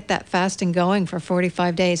couldn't get that fasting going for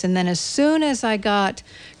 45 days. And then as soon as I got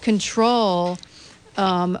control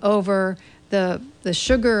over the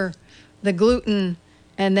sugar, the gluten,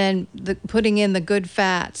 and then putting in the good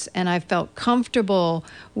fats, and I felt comfortable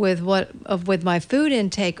with my food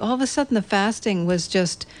intake. All of a sudden, the fasting was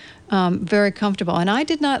just very comfortable, and I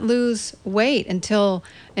did not lose weight until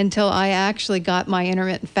I actually got my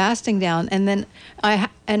intermittent fasting down. And then I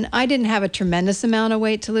didn't have a tremendous amount of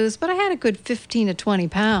weight to lose, but I had a good 15 to 20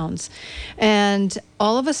 pounds. And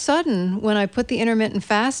all of a sudden, when I put the intermittent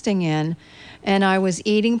fasting in, and I was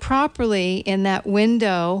eating properly in that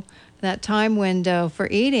window, that time window for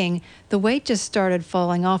eating, the weight just started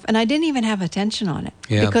falling off. And I didn't even have attention on it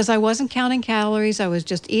because I wasn't counting calories. I was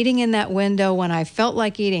just eating in that window when I felt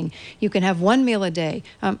like eating. You can have one meal a day,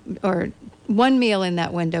 or one meal in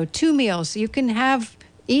that window, 2 meals. You can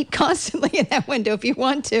eat constantly in that window if you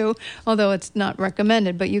want to, although it's not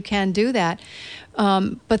recommended, but you can do that.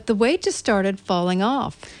 But the weight just started falling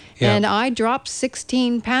off. Yeah. And I dropped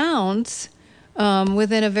 16 pounds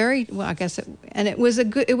within a very, well, I guess, it was a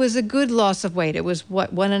good loss of weight. It was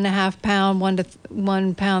 1.5 pound,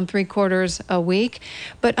 1 pound 3/4 a week,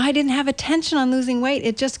 but I didn't have attention on losing weight.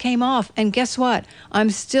 It just came off. And guess what? I'm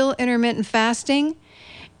still intermittent fasting,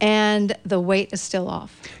 and the weight is still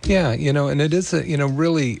off. Yeah, and it is,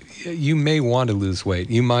 really, you may want to lose weight.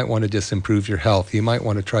 You might want to just improve your health. You might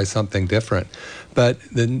want to try something different. But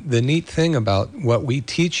the neat thing about what we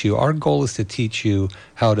teach you, our goal is to teach you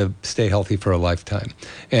how to stay healthy for a lifetime.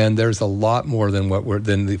 And there's a lot more than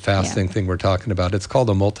than the fasting thing we're talking about. It's called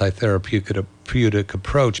a multi-therapeutic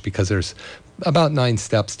approach because there's about 9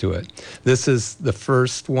 steps to it. This is the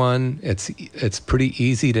first one. It's pretty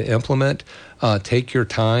easy to implement. Take your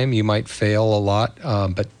time. You might fail a lot,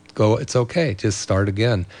 but it's okay. Just start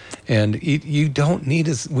again. And we do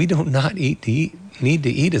not need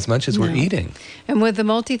to eat as much as we're eating. And with the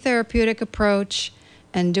multi-therapeutic approach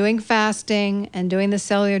and doing fasting and doing the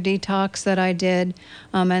cellular detox that I did,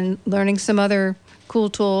 and learning some other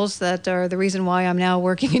cool tools that are the reason why I'm now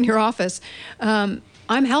working in your office,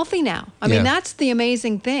 I'm healthy now. I mean, that's the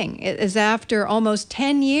amazing thing. It is after almost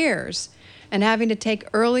 10 years and having to take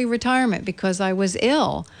early retirement because I was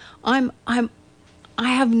ill. I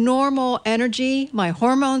have normal energy. My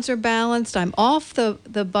hormones are balanced. I'm off the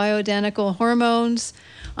bioidentical hormones.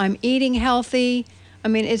 I'm eating healthy. I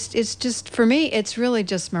mean, it's just, for me, it's really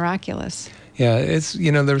just miraculous. Yeah, it's,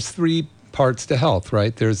 there's 3 parts to health,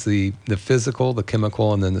 right? There's the physical, the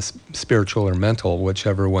chemical, and then the spiritual or mental,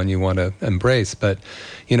 whichever one you want to embrace. But,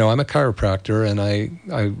 I'm a chiropractor, and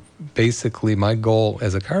I basically, my goal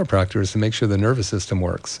as a chiropractor is to make sure the nervous system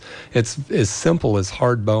works. It's as simple as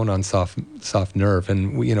hard bone on soft nerve.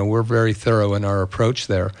 And, we're very thorough in our approach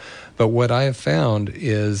there. But what I have found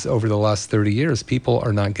is over the last 30 years, people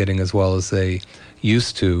are not getting as well as they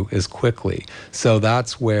used to as quickly. So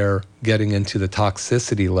that's where getting into the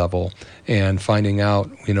toxicity level and finding out,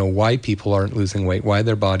 why people aren't losing weight, why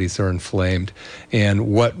their bodies are inflamed, and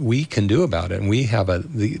what we can do about it. And we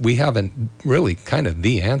haven't really kind of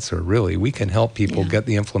the answer, really. We can help people get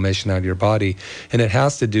the inflammation out of your body. And it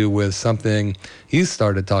has to do with something you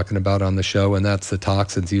started talking about on the show, and that's the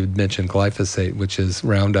toxins. You mentioned glyphosate, which is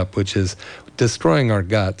Roundup, which is destroying our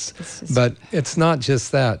guts. But it's not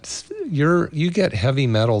just that. You get heavy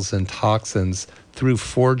metals and toxins through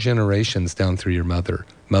 4 generations down through your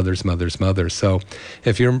mother's mother's mother. So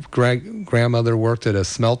if your grandmother worked at a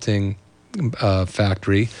smelting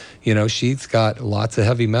factory, she's got lots of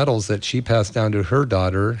heavy metals that she passed down to her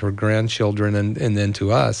daughter, her grandchildren, and then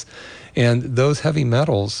to us. And those heavy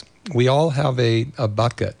metals, we all have a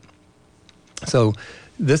bucket. So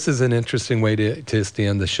this is an interesting way to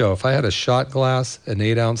end the show. If I had a shot glass, an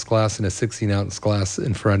 8-ounce glass, and a 16-ounce glass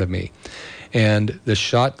in front of me, and the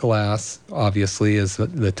shot glass obviously is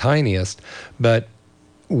the tiniest, but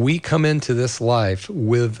we come into this life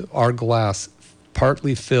with our glass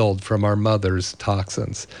partly filled from our mother's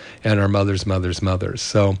toxins and our mother's mother's mothers.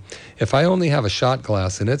 So if I only have a shot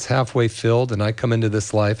glass and it's halfway filled and I come into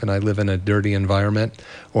this life and I live in a dirty environment,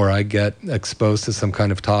 or I get exposed to some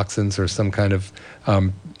kind of toxins or some kind of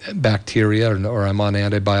bacteria, or I'm on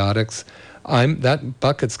antibiotics, that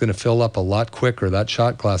bucket's going to fill up a lot quicker, that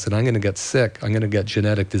shot glass, and I'm going to get sick. I'm going to get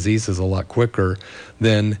genetic diseases a lot quicker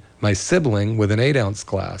than my sibling with an 8-ounce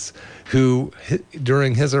glass, who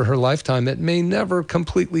during his or her lifetime, it may never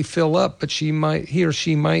completely fill up, but he or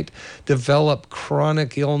she might develop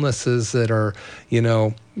chronic illnesses that are,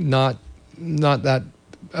 not that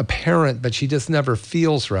apparent, but she just never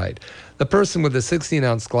feels right. The person with the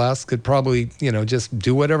 16-ounce glass could probably, just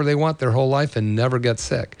do whatever they want their whole life and never get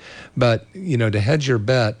sick. But, to hedge your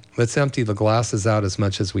bet, let's empty the glasses out as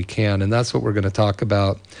much as we can. And that's what we're going to talk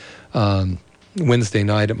about Wednesday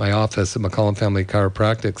night at my office at McCollum Family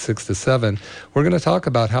Chiropractic, 6 to 7, we're going to talk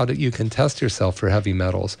about how you can test yourself for heavy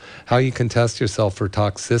metals, how you can test yourself for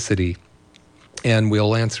toxicity. And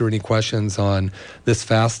we'll answer any questions on this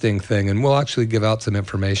fasting thing. And we'll actually give out some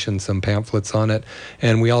information, some pamphlets on it.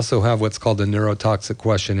 And we also have what's called a neurotoxic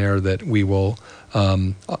questionnaire that we will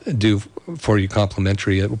do for you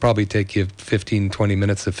complimentary. It will probably take you 15, 20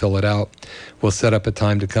 minutes to fill it out. We'll set up a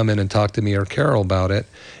time to come in and talk to me or Carol about it.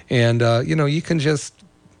 And, you can just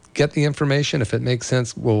get the information. If it makes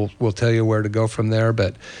sense, we'll tell you where to go from there.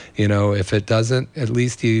 But, if it doesn't, at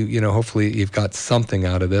least hopefully you've got something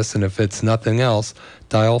out of this. And if it's nothing else,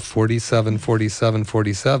 dial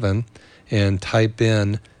 474747 and type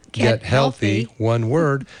in Get Healthy, one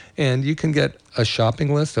word, and you can get a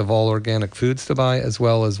shopping list of all organic foods to buy, as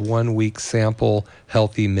well as 1 week sample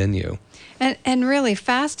healthy menu. And really,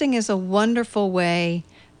 fasting is a wonderful way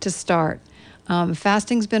to start.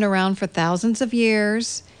 Fasting's been around for thousands of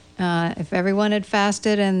years. If everyone had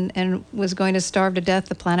fasted and was going to starve to death,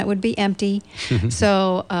 the planet would be empty.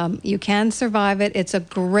 So you can survive it. It's a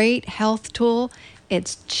great health tool.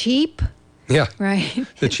 It's cheap. Yeah. Right.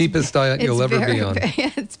 The cheapest diet you'll ever be on.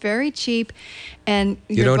 It's very cheap. And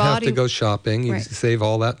you don't have to go shopping. You save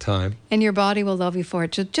all that time. And your body will love you for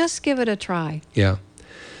it. So just give it a try. Yeah.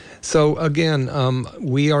 So again,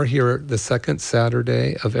 we are here the second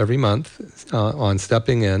Saturday of every month on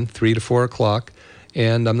Stepping In, 3 to 4 o'clock.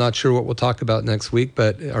 And I'm not sure what we'll talk about next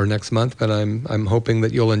month, but I'm hoping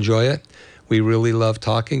that you'll enjoy it. We really love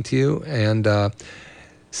talking to you. And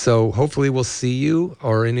so hopefully we'll see you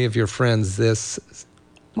or any of your friends this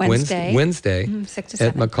Wednesday 6 to 7.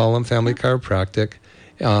 At McCollum Family Chiropractic,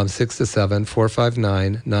 6 to 7,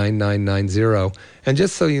 459-9990. And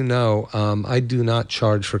just so you know, I do not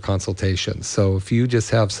charge for consultations. So if you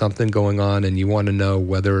just have something going on and you want to know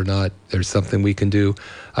whether or not there's something we can do,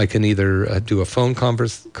 I can either do a phone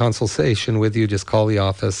consultation with you, just call the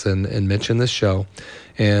office and mention this show,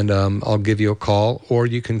 and I'll give you a call, or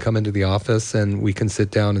you can come into the office and we can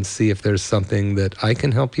sit down and see if there's something that I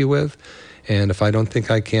can help you with. And if I don't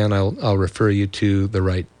think I can, I'll refer you to the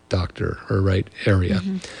right doctor or right area.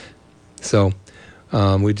 Mm-hmm. So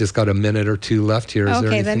we just got a minute or two left here. Is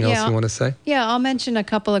there anything else you want to say? Yeah, I'll mention a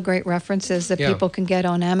couple of great references that people can get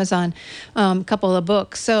on Amazon, a couple of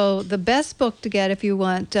books. So the best book to get if you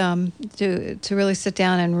want to really sit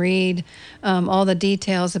down and read all the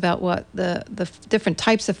details about what the different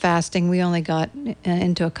types of fasting, we only got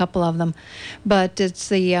into a couple of them, but it's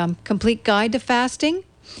the Complete Guide to Fasting.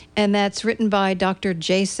 And that's written by Dr.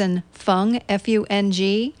 Jason Fung,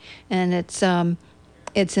 F-U-N-G, and it's an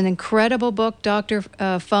incredible book. Dr.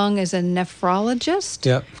 Fung is a nephrologist.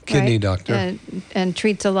 Yeah, kidney doctor. And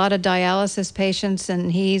treats a lot of dialysis patients,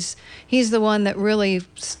 and he's the one that really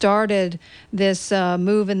started this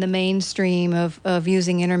move in the mainstream of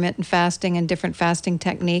using intermittent fasting and different fasting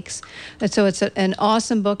techniques. And so it's an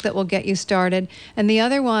awesome book that will get you started. And the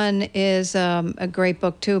other one is a great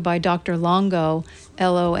book, too, by Dr. Longo,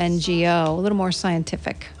 Longo, a little more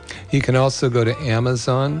scientific. You can also go to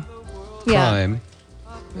Amazon Prime.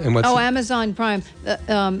 And Amazon Prime.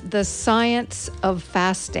 The Science of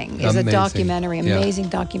Fasting is a documentary, amazing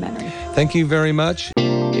documentary. Thank you very much.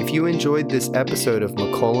 If you enjoyed this episode of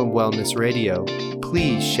McCollum Wellness Radio,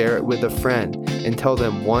 please share it with a friend and tell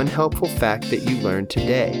them one helpful fact that you learned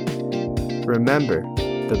today. Remember,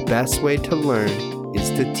 the best way to learn is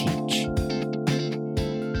to teach.